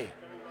way.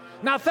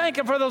 Now thank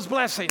him for those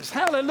blessings.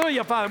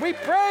 Hallelujah, Father. We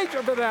praise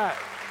you for that.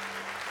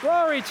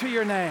 Glory to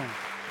your name.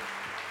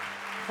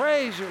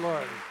 Praise you,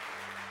 Lord.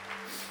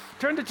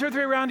 Turn to 2 or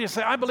 3 around you and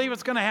say, I believe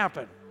it's going to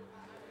happen.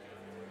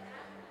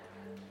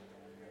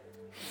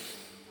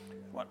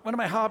 One of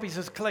my hobbies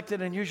is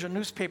collecting unusual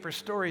newspaper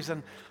stories,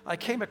 and I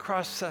came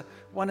across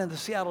one in the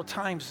Seattle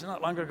Times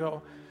not long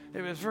ago.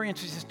 It was a very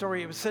interesting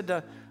story. It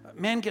said,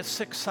 man gets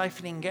sick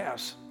siphoning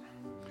gas.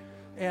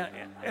 And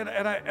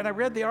I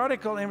read the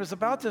article, and it was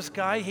about this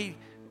guy. He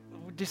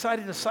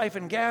decided to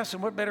siphon gas,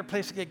 and what better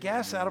place to get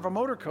gas out of a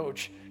motor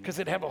coach, because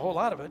they'd have a whole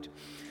lot of it.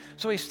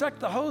 So he stuck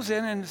the hose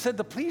in and said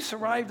the police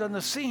arrived on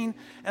the scene,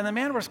 and the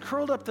man was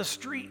curled up the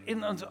street,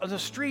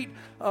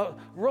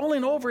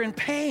 rolling over in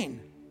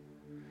pain.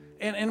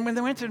 And when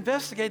they went to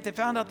investigate, they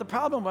found out the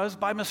problem was,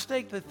 by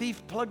mistake, the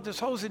thief plugged his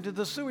hose into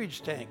the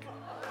sewage tank.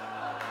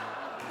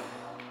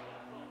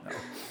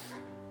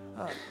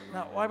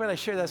 Now, why would I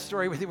share that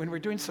story with you when we're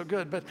doing so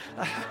good? But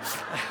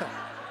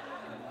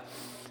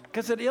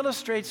because it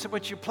illustrates that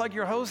what you plug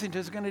your hose into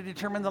is going to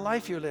determine the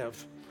life you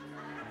live.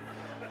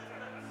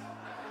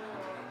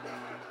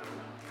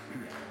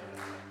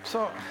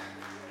 So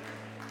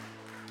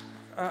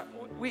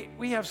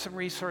we have some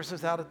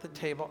resources out at the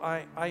table.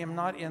 I am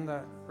not in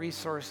the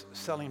resource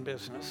selling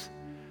business,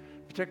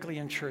 particularly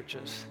in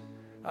churches.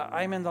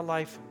 I'm in the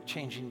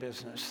life-changing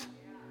business.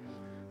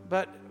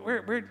 But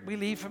we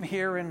leave from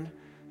here, and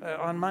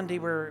on Monday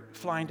we're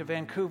flying to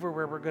Vancouver,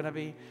 where we're going to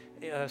be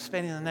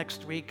spending the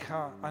next week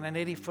on an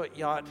 80-foot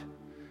yacht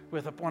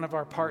with one of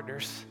our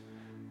partners,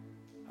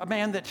 a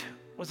man that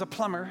was a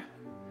plumber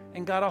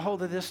and got a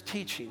hold of this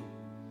teaching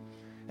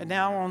and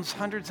now owns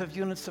hundreds of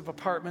units of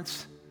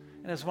apartments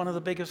and is one of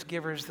the biggest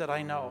givers that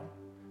I know,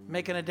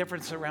 making a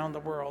difference around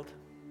the world.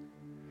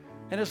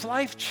 And his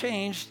life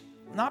changed,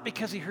 not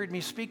because he heard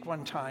me speak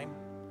one time,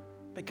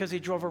 because he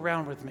drove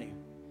around with me.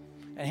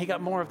 And he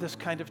got more of this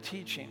kind of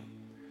teaching.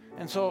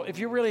 And so if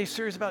you're really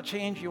serious about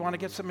change, you want to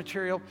get some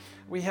material,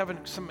 we have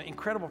some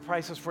incredible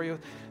prices for you.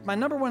 My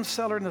number one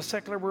seller in the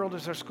secular world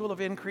is our School of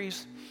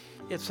Increase.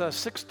 It's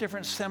 6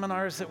 different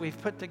seminars that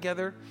we've put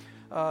together.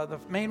 The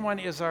main one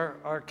is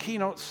our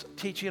keynotes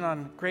teaching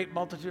on Great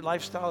Multitude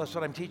Lifestyle. That's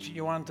what I'm teaching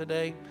you on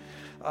today.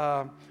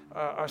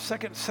 Our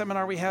second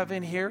seminar we have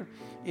in here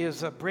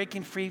is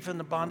Breaking Free from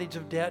the Bondage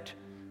of Debt.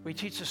 We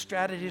teach the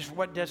strategies for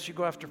what debts you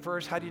go after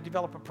first. How do you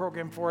develop a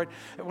program for it?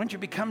 Once you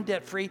become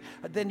debt-free,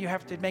 then you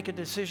have to make a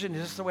decision.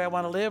 Is this the way I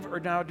want to live? Or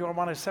now do I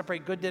want to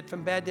separate good debt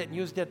from bad debt and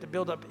use debt to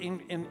build up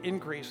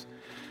increase?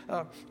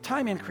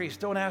 Time increase.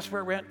 Don't ask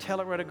where it went. Tell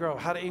it where to grow.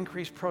 How to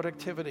increase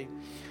productivity.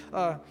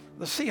 The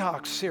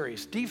Seahawks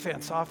series.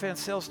 Defense. Offense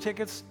sells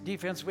tickets.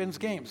 Defense wins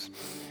games.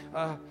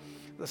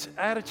 The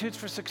attitudes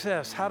for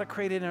success. How to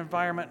create an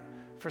environment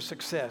for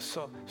success.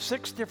 So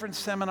 6 different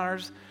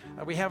seminars.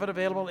 We have it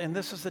available, and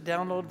this is the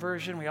download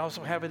version. We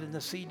also have it in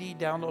the CD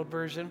download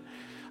version.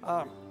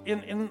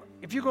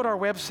 If you go to our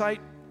website,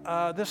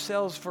 this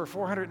sells for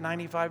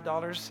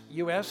 $495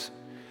 US.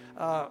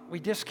 We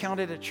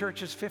discounted at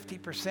churches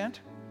 50%.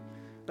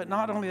 But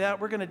not only that,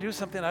 we're going to do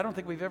something I don't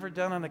think we've ever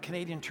done on a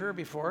Canadian tour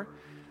before.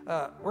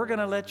 We're going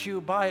to let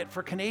you buy it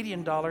for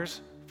Canadian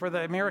dollars for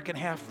the American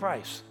half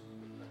price.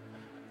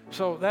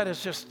 So that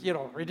is just,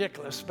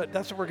 ridiculous, but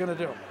that's what we're going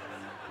to do.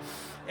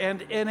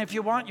 And if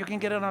you want, you can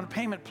get it on a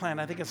payment plan.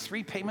 I think it's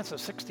 3 payments of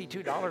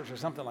 $62 or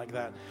something like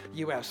that,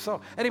 US. So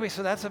anyway,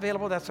 so that's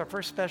available. That's our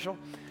first special.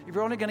 If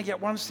you're only going to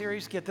get one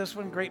series, get this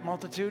one, Great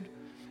Multitude.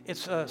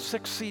 It's 6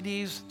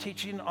 CDs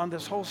teaching on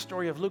this whole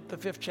story of Luke, the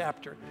 5th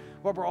chapter.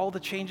 What were all the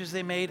changes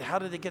they made? How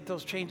did they get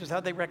those changes? How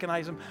did they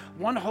recognize them?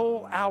 1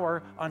 whole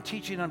hour on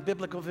teaching on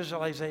biblical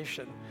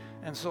visualization.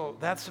 And so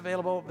that's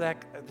available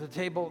back at the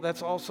table.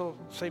 That's also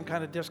same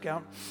kind of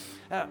discount.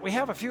 We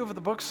have a few of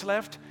the books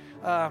left.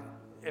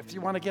 If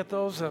you want to get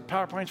those,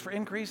 PowerPoints for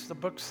Increase, the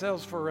book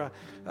sells for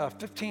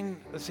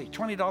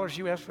 $20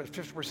 US,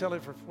 but we're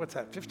selling for, what's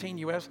that, 15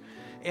 US.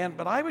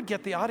 But I would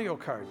get the audio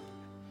card.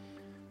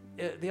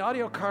 The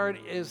audio card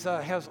has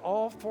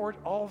all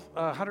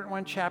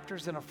 101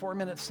 chapters in a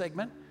 4-minute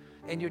segment,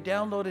 and you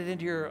download it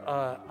into your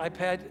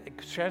iPad,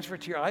 transfer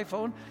it to your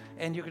iPhone,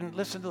 and you can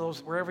listen to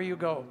those wherever you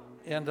go.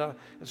 And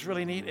it's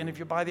really neat. And if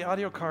you buy the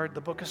audio card,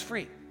 the book is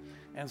free.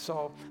 And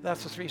so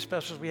that's the 3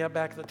 specials we have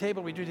back at the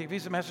table. We do take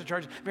Visa,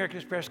 MasterCard, American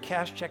Express,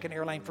 cash, check, and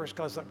airline first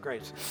class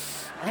upgrades.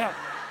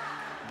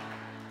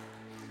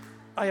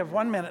 I have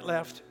 1 minute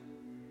left,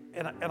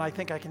 and I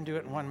think I can do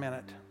it in 1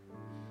 minute.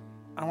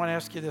 I want to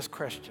ask you this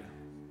question.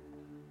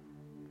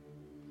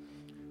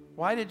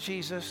 Why did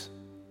Jesus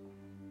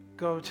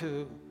go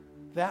to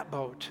that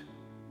boat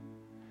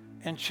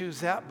and choose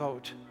that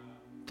boat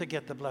to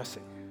get the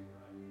blessing?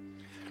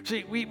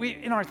 See, we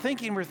in our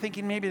thinking, we're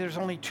thinking maybe there's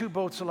only 2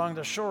 boats along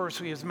the shore,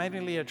 so he was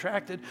magnetically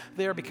attracted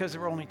there because there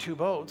were only 2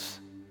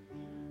 boats.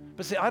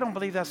 But see, I don't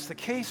believe that's the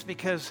case,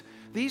 because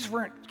these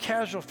weren't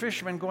casual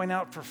fishermen going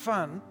out for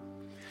fun.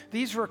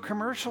 These were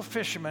commercial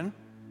fishermen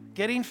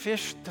getting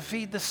fish to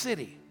feed the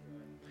city.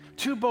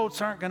 2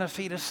 boats aren't going to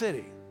feed a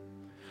city.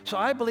 So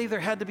I believe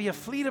there had to be a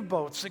fleet of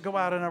boats that go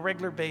out on a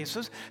regular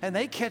basis, and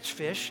they catch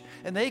fish,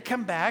 and they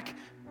come back,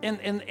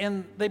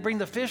 and they bring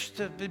the fish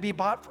to be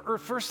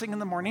bought first thing in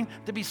the morning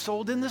to be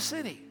sold in the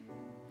city.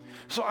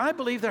 So I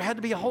believe there had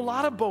to be a whole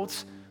lot of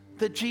boats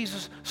that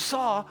Jesus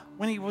saw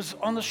when he was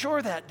on the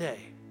shore that day.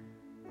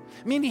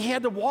 Meaning he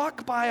had to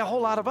walk by a whole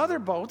lot of other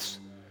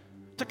boats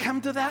to come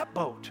to that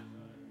boat.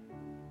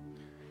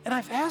 And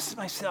I've asked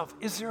myself,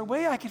 is there a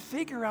way I could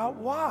figure out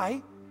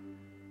why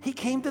he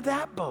came to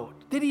that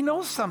boat? Did he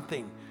know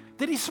something?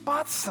 Did he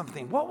spot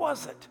something? What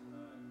was it?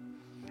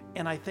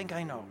 And I think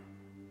I know.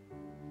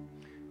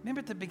 Remember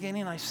at the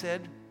beginning I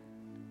said,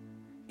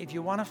 if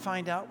you want to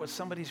find out what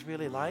somebody's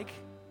really like,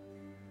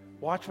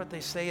 watch what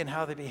they say and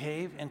how they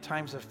behave in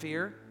times of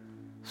fear,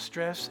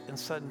 stress, and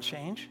sudden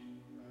change.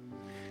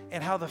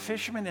 And how the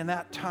fishermen in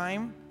that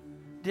time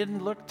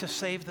didn't look to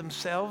save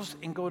themselves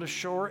and go to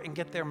shore and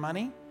get their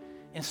money.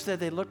 Instead,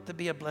 they looked to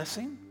be a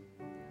blessing.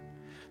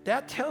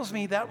 That tells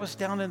me that was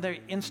down in their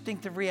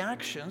instinctive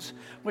reactions,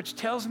 which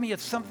tells me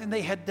it's something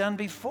they had done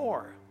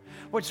before.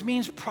 Which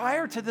means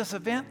prior to this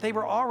event, they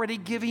were already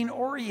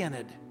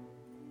giving-oriented.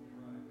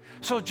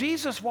 So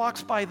Jesus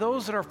walks by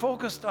those that are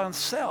focused on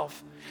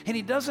self, and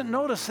he doesn't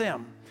notice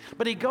them.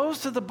 But he goes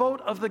to the boat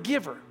of the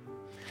giver.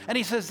 And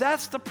he says,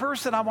 that's the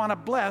person I want to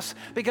bless,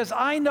 because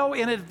I know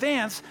in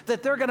advance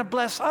that they're going to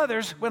bless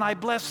others when I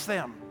bless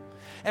them.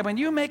 And when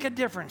you make a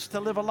difference, to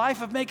live a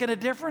life of making a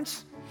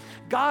difference,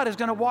 God is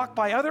going to walk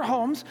by other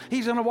homes.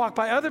 He's going to walk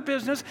by other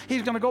business.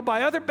 He's going to go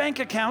by other bank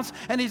accounts,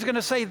 and he's going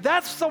to say,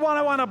 that's the one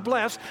I want to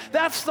bless.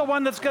 That's the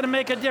one that's going to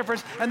make a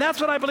difference. And that's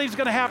what I believe is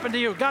going to happen to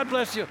you. God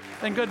bless you,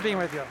 and good being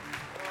with you.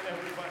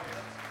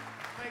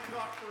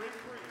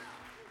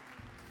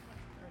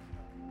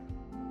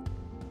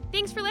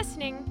 Thanks for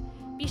listening.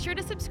 Be sure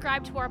to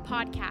subscribe to our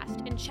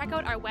podcast and check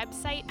out our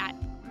website at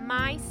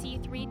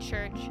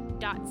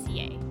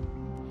myc3church.ca.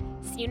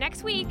 See you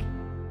next week.